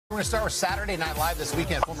We're going to start with Saturday Night Live this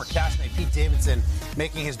weekend. Former castmate Pete Davidson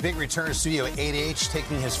making his big return to Studio 8H,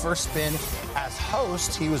 taking his first spin as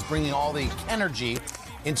host. He was bringing all the Ken-ergy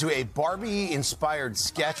into a Barbie-inspired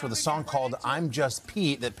sketch with a song called I'm Just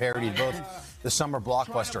Pete that parodied both the summer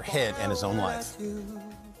blockbuster hit and his own life.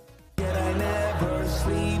 Yet I never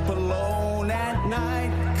sleep alone at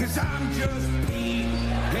night, 'cause I'm just Pete.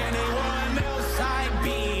 Anyone else I'd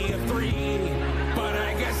be a freak, but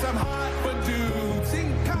I guess I'm hot for dudes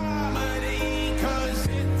in comedy, 'cause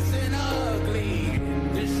it's an ugly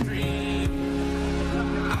industry.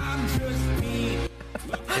 I'm just Pete.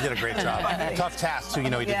 He did a great job. Tough task, too. You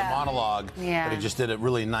know, he did the monologue, but he just did a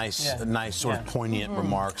really nice sort of poignant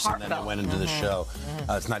remarks, and then it went into the show.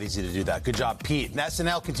 It's not easy to do that. Good job, Pete. And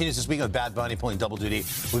SNL continues this week with Bad Bunny pulling double duty.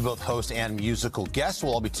 We both host and musical guests.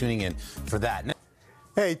 We'll all be tuning in for that.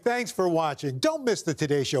 Hey, thanks for watching. Don't miss the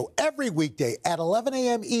Today Show every weekday at 11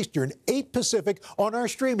 a.m. Eastern, 8 Pacific on our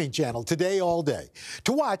streaming channel, Today All Day.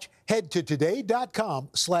 To watch, head to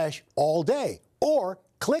today.com/allday or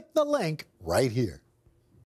click the link right here.